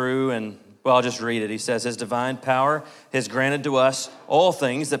goes through and I'll just read it. He says, "His divine power has granted to us all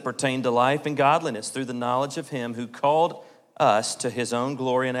things that pertain to life and godliness through the knowledge of him who called us to his own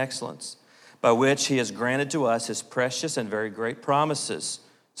glory and excellence, by which he has granted to us his precious and very great promises,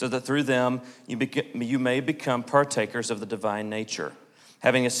 so that through them you may become partakers of the divine nature,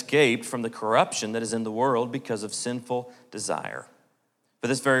 having escaped from the corruption that is in the world because of sinful desire. For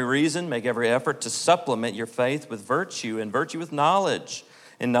this very reason, make every effort to supplement your faith with virtue, and virtue with knowledge,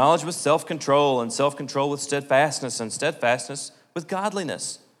 and knowledge with self-control, and self-control with steadfastness, and steadfastness with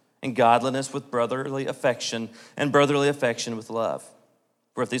godliness, and godliness with brotherly affection, and brotherly affection with love.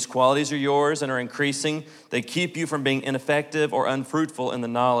 For if these qualities are yours and are increasing, they keep you from being ineffective or unfruitful in the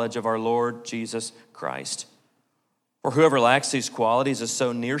knowledge of our Lord Jesus Christ. For whoever lacks these qualities is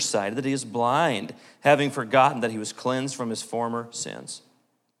so nearsighted that he is blind, having forgotten that he was cleansed from his former sins.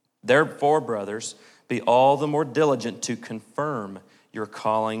 Therefore, brothers, be all the more diligent to confirm your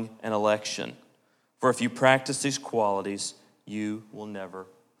calling and election. For if you practice these qualities, you will never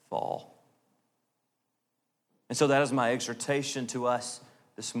fall. And so that is my exhortation to us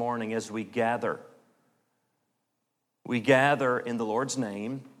this morning as we gather. We gather in the Lord's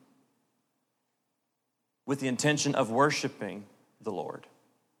name with the intention of worshiping the Lord,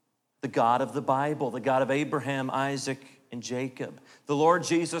 the God of the Bible, the God of Abraham, Isaac, and Jacob, the Lord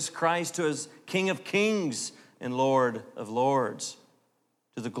Jesus Christ, who is King of kings and Lord of lords,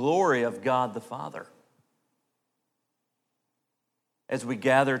 to the glory of God the Father. As we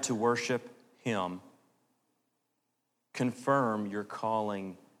gather to worship Him, confirm your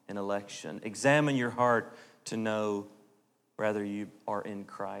calling and election. Examine your heart to know whether you are in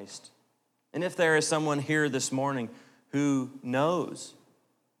Christ. And if there is someone here this morning who knows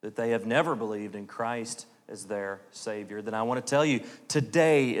that they have never believed in Christ as their Savior, then I want to tell you,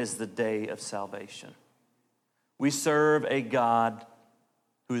 today is the day of salvation. We serve a God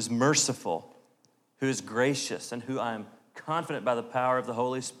who is merciful, who is gracious, and who I'm confident by the power of the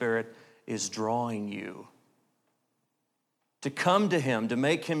Holy Spirit is drawing you to come to Him, to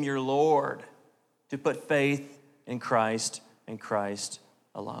make Him your Lord, to put faith in Christ and Christ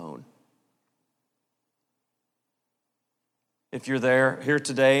alone. If you're here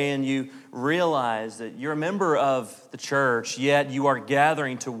today and you realize that you're a member of the church, yet you are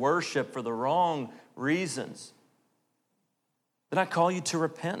gathering to worship for the wrong reasons, then I call you to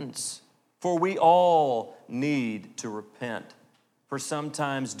repentance. For we all need to repent for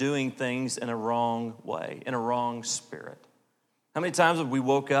sometimes doing things in a wrong way, in a wrong spirit. How many times have we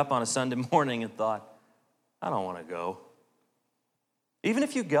woke up on a Sunday morning and thought, I don't want to go? Even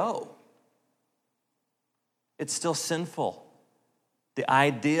if you go, it's still sinful. The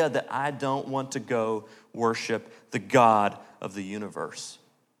idea that I don't want to go worship the God of the universe.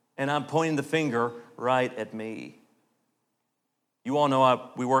 And I'm pointing the finger right at me. You all know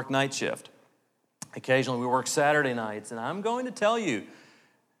we work night shift. Occasionally we work Saturday nights, and I'm going to tell you,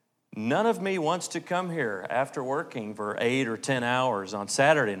 none of me wants to come here after working for 8 or 10 hours on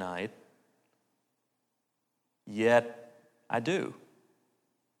Saturday night, yet I do.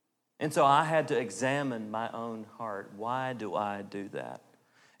 And so I had to examine my own heart. Why do I do that?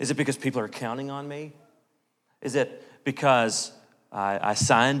 Is it because people are counting on me? Is it because I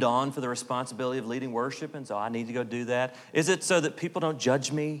signed on for the responsibility of leading worship, and so I need to go do that? Is it so that people don't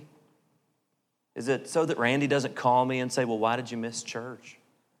judge me? Is it so that Randy doesn't call me and say, well, why did you miss church?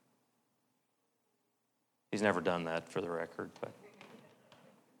 He's never done that, for the record, but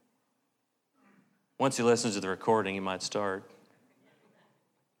once he listens to the recording, he might start.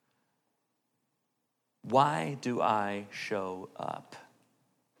 Why do I show up?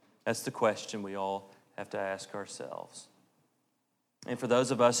 That's the question we all have to ask ourselves. And for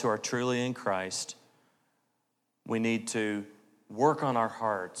those of us who are truly in Christ, we need to work on our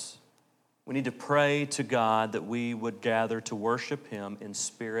hearts. We need to pray to God that we would gather to worship Him in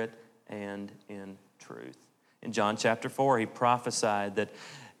spirit and in truth. In John chapter 4, He prophesied that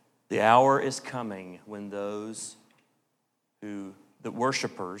the hour is coming when the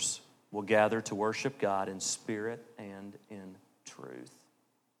worshipers will gather to worship God in spirit and in truth.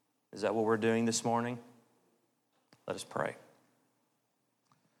 Is that what we're doing this morning? Let us pray.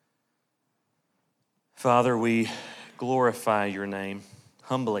 Father, we glorify your name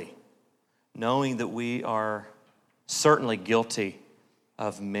humbly, knowing that we are certainly guilty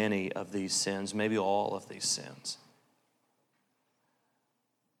of many of these sins, maybe all of these sins.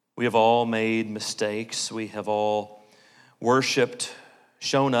 We have all made mistakes. We have all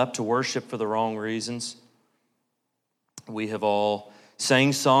shown up to worship for the wrong reasons. We have all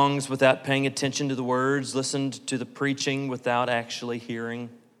sang songs without paying attention to the words, listened to the preaching without actually hearing.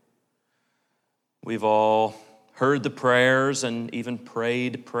 We've all heard the prayers and even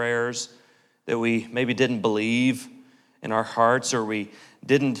prayed prayers that we maybe didn't believe in our hearts, or we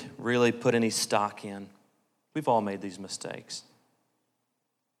didn't really put any stock in. We've all made these mistakes.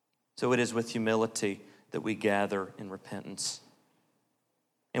 So it is with humility that we gather in repentance.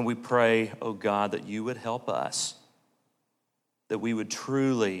 And we pray, oh God, that you would help us, that we would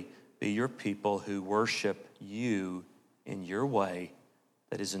truly be your people who worship you in your way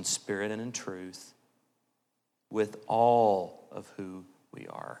that is in spirit and in truth with all of who we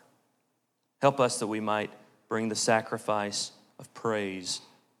are. Help us that we might bring the sacrifice of praise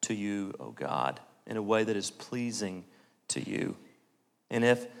to you, O God, in a way that is pleasing to you. And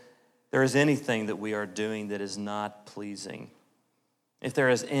if there is anything that we are doing that is not pleasing, if there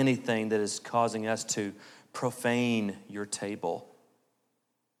is anything that is causing us to profane your table,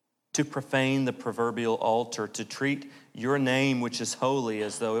 to profane the proverbial altar, to treat your name, which is holy,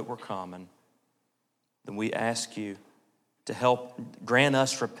 as though it were common, then we ask you to help grant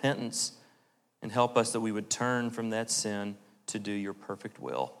us repentance and help us that we would turn from that sin to do your perfect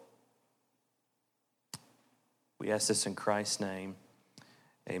will. We ask this in Christ's name.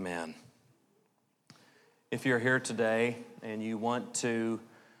 Amen. If you're here today and you want to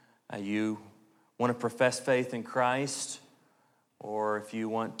profess faith in Christ, or if you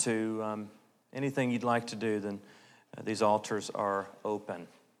want to, anything you'd like to do, then these altars are open.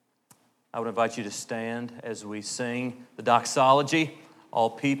 I would invite you to stand as we sing the doxology, all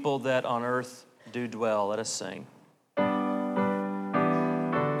people that on earth do dwell. Let us sing.